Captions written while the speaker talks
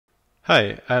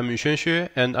Hi, I'm Yuxuan Xue,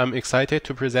 and I'm excited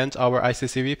to present our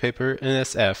ICCV paper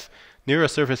NSF, Neural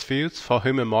Surface Fields for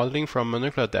Human Modeling from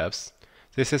Monocular Depths.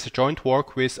 This is a joint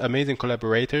work with amazing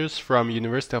collaborators from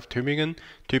University of Tübingen,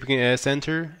 Tübingen AI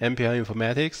Center, MPI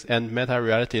Informatics, and Meta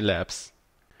Reality Labs.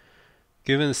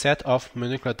 Given a set of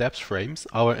monocular depth frames,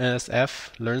 our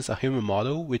NSF learns a human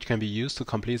model which can be used to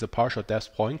complete the partial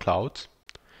depth point clouds,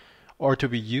 or to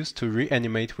be used to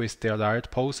reanimate with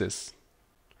desired poses.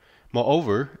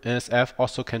 Moreover, NSF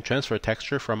also can transfer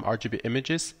texture from RGB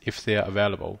images if they are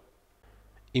available.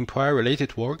 In prior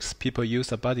related works, people use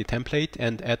a body template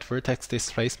and add vertex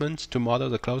displacement to model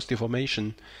the closed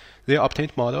deformation. Their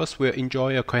obtained models will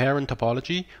enjoy a coherent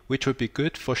topology, which would be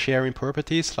good for sharing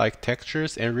properties like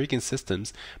textures and rigging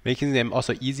systems, making them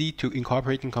also easy to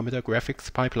incorporate in computer graphics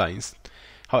pipelines.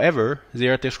 However,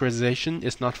 their discretization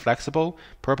is not flexible.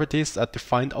 Properties are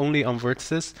defined only on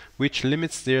vertices, which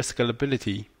limits their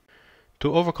scalability.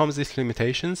 To overcome these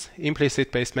limitations,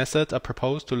 implicit-based methods are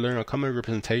proposed to learn a common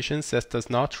representation that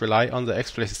does not rely on the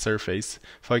explicit surface,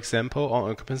 for example on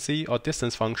occupancy or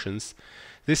distance functions.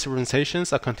 These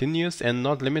representations are continuous and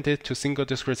not limited to single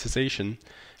discretization.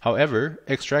 However,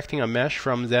 extracting a mesh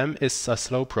from them is a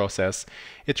slow process.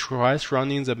 It requires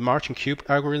running the marching cube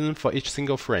algorithm for each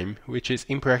single frame, which is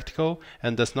impractical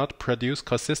and does not produce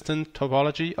consistent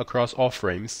topology across all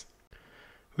frames.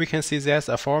 We can see that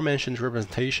the aforementioned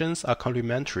representations are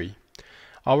complementary.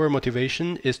 Our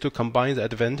motivation is to combine the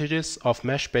advantages of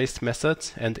mesh-based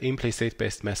methods and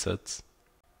implicit-based methods.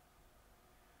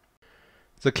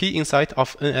 The key insight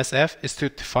of NSF is to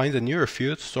define the neural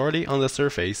field solely on the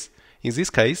surface. In this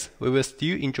case, we will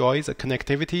still enjoy the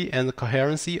connectivity and the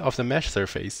coherency of the mesh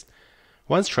surface.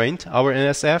 Once trained, our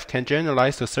NSF can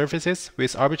generalize to surfaces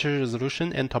with arbitrary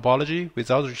resolution and topology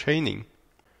without retraining.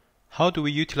 How do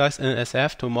we utilize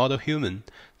NSF to model human?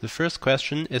 The first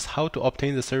question is how to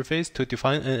obtain the surface to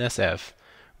define NSF.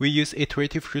 We use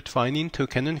iterative root finding to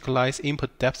canonicalize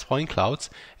input depth point clouds,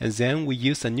 and then we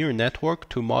use a neural network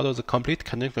to model the complete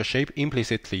canonical shape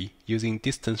implicitly using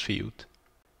distance field.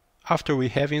 After we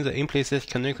have the implicit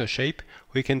canonical shape,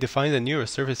 we can define the neural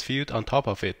surface field on top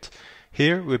of it.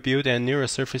 Here we build a neural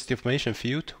surface deformation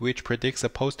field which predicts a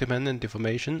pose-dependent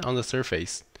deformation on the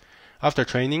surface. After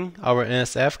training, our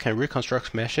NSF can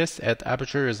reconstruct meshes at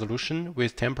arbitrary resolution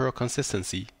with temporal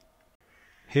consistency.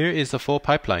 Here is the full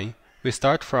pipeline. We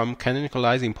start from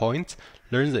canonicalizing points,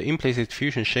 learn the implicit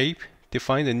fusion shape,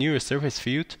 define the neural surface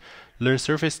field, learn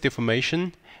surface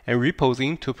deformation, and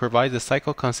reposing to provide the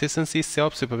cycle consistency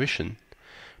self-supervision.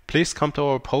 Please come to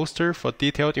our poster for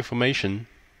detailed information.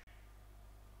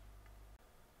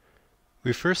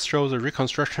 We first show the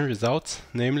reconstruction results,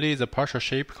 namely the partial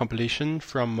shape completion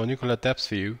from monocular depth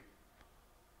view.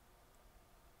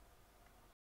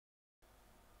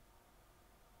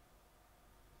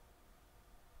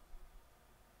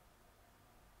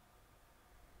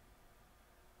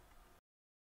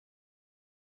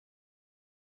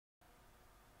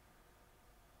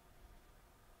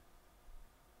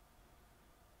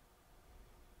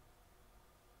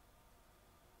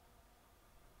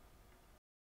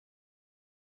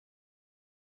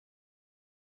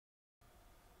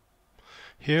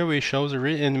 Here we show the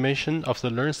reanimation of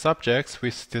the learned subjects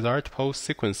with desired pose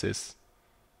sequences.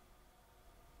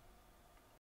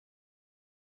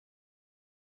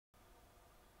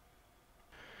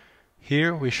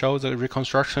 Here we show the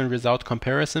reconstruction result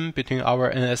comparison between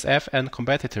our NSF and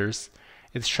competitors.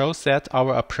 It shows that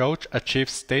our approach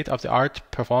achieves state-of-the-art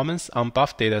performance on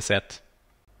buff dataset.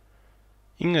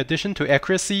 In addition to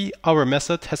accuracy, our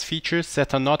method has features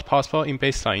that are not possible in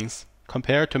baselines.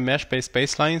 Compared to mesh-based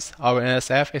baselines, our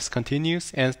NSF is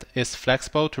continuous and is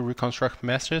flexible to reconstruct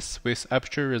meshes with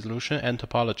arbitrary resolution and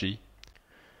topology.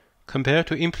 Compared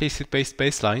to implicit-based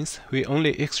baselines, we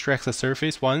only extract the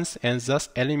surface once and thus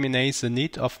eliminate the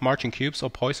need of marching cubes or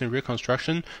Poisson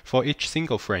reconstruction for each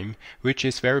single frame, which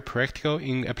is very practical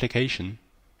in application.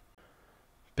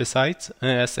 Besides,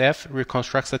 NSF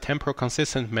reconstructs the temporal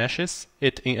consistent meshes.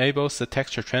 It enables the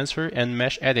texture transfer and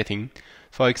mesh editing.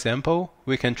 For example,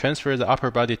 we can transfer the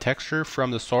upper body texture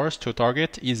from the source to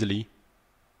target easily.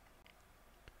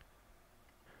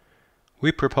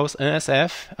 We propose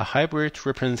NSF, a hybrid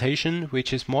representation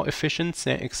which is more efficient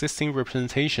than existing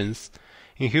representations.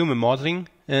 In human modeling,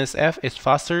 NSF is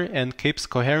faster and keeps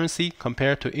coherency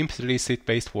compared to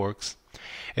implicit-based works.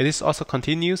 It is also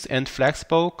continuous and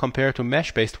flexible compared to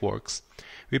mesh-based works.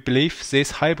 We believe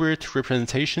this hybrid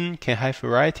representation can have a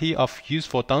variety of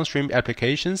useful downstream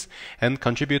applications and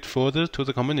contribute further to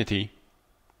the community.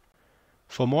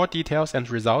 For more details and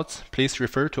results, please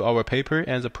refer to our paper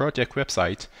and the project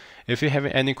website. If you have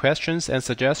any questions and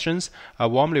suggestions, I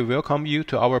warmly welcome you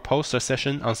to our poster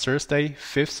session on Thursday,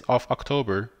 5th of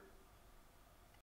October.